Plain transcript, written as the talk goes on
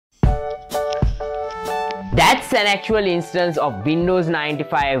That's an actual instance of Windows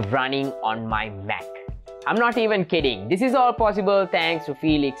 95 running on my Mac. I'm not even kidding. This is all possible thanks to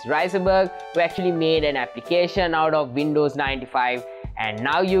Felix Reiserberg, who actually made an application out of Windows 95, and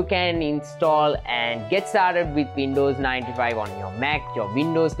now you can install and get started with Windows 95 on your Mac, your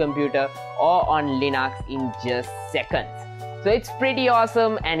Windows computer, or on Linux in just seconds. So it's pretty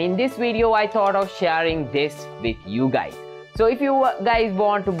awesome, and in this video I thought of sharing this with you guys. So if you guys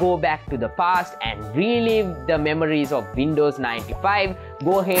want to go back to the past and relive the memories of Windows 95,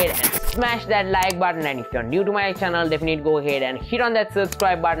 go ahead and smash that like button, and if you're new to my channel, definitely go ahead and hit on that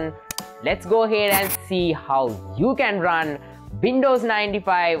subscribe button. Let's go ahead and see how you can run Windows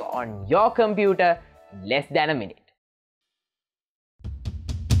 95 on your computer in less than a minute.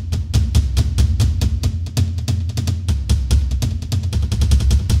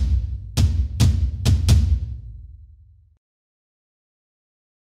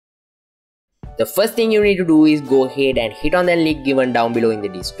 The first thing you need to do is go ahead and hit on the link given down below in the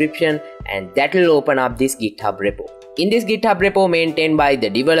description, and that will open up this GitHub repo. In this GitHub repo maintained by the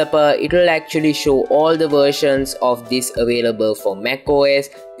developer, it will actually show all the versions of this available for macOS,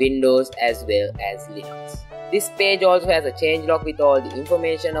 Windows as well as Linux. This page also has a changelog with all the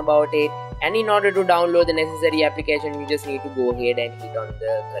information about it, and in order to download the necessary application, you just need to go ahead and hit on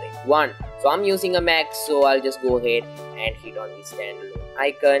the correct one. So I'm using a Mac, so I'll just go ahead and hit on the standalone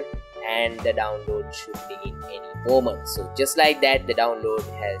icon, and the download should begin any moment. So just like that, the download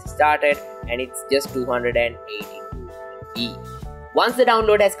has started, and it's just 282 MB. Once the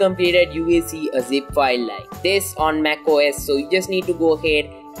download has completed, you will see a zip file like this on macOS. So you just need to go ahead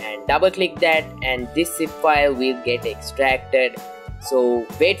and double click that, and this zip file will get extracted. So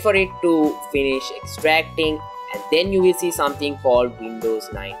wait for it to finish extracting, and then you will see something called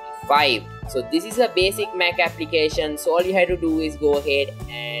Windows 95. So this is a basic Mac application, so all you have to do is go ahead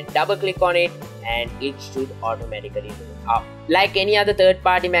and double click on it, and it should automatically load up. Like any other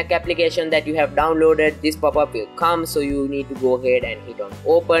third-party Mac application that you have downloaded, this pop-up will come, so you need to go ahead and hit on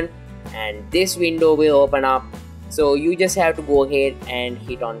open, and this window will open up. So you just have to go ahead and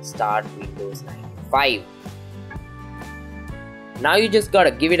hit on start Windows 95. Now you just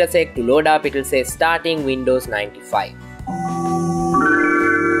gotta give it a sec to load up. It will say starting Windows 95.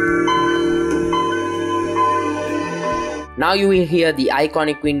 Now you will hear the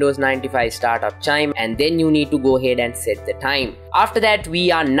iconic Windows 95 startup chime, and then you need to go ahead and set the time. After that,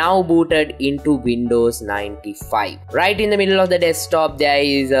 we are now booted into Windows 95. Right in the middle of the desktop, there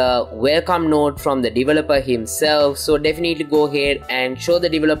is a welcome note from the developer himself. So definitely go ahead and show the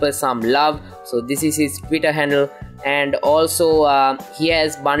developer some love. So this is his Twitter handle, and also he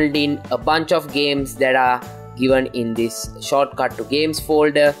has bundled in a bunch of games that are given in this shortcut to games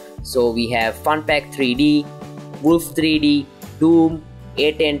folder. So we have Fun Pack 3D, Wolf 3D, Doom,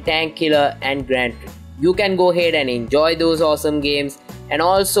 A10 Tank Killer, and Grand Prix. You can go ahead and enjoy those awesome games, and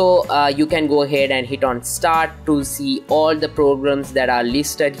also you can go ahead and hit on start to see all the programs that are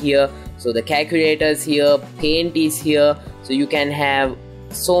listed here. So the calculators here, Paint is here, so you can have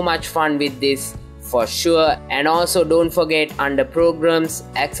so much fun with this for sure. And also don't forget, under programs,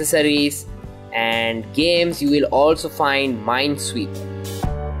 accessories and games, you will also find Minesweeper.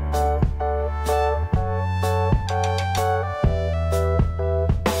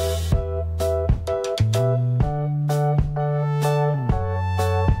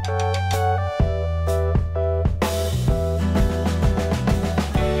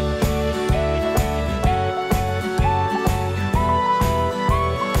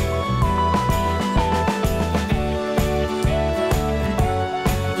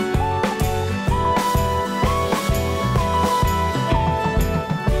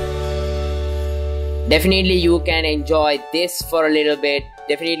 Definitely you can enjoy this for a little bit.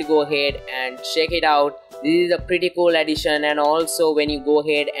 Definitely go ahead and check it out. This is a pretty cool addition, and also when you go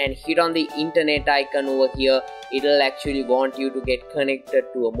ahead and hit on the internet icon over here, it will actually want you to get connected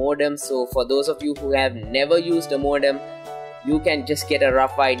to a modem. So for those of you who have never used a modem, you can just get a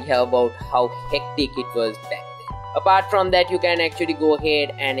rough idea about how hectic it was back then. Apart from that, you can actually go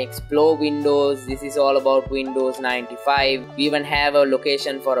ahead and explore Windows. This is all about Windows 95. We even have a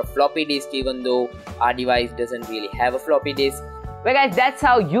location for a floppy disk, even though our device doesn't really have a floppy disk. Well guys, that's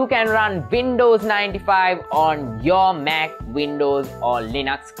how you can run Windows 95 on your Mac, Windows or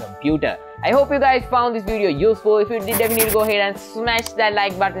Linux computer. I hope you guys found this video useful. If you did, definitely go ahead and smash that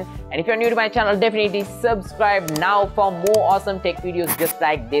like button. And if you're new to my channel, definitely subscribe now for more awesome tech videos just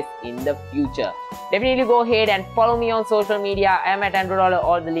like this in the future. Definitely go ahead and follow me on social media. I am at Andro Dollar.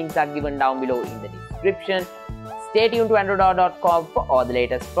 All the links are given down below in the description. Stay tuned to androdollar.com for all the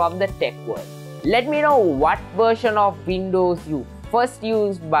latest from the tech world. Let me know what version of Windows you first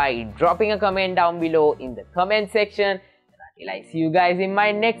used by dropping a comment down below in the comment section. Until I see you guys in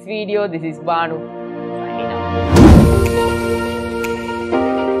my next video, this is Banu signing out.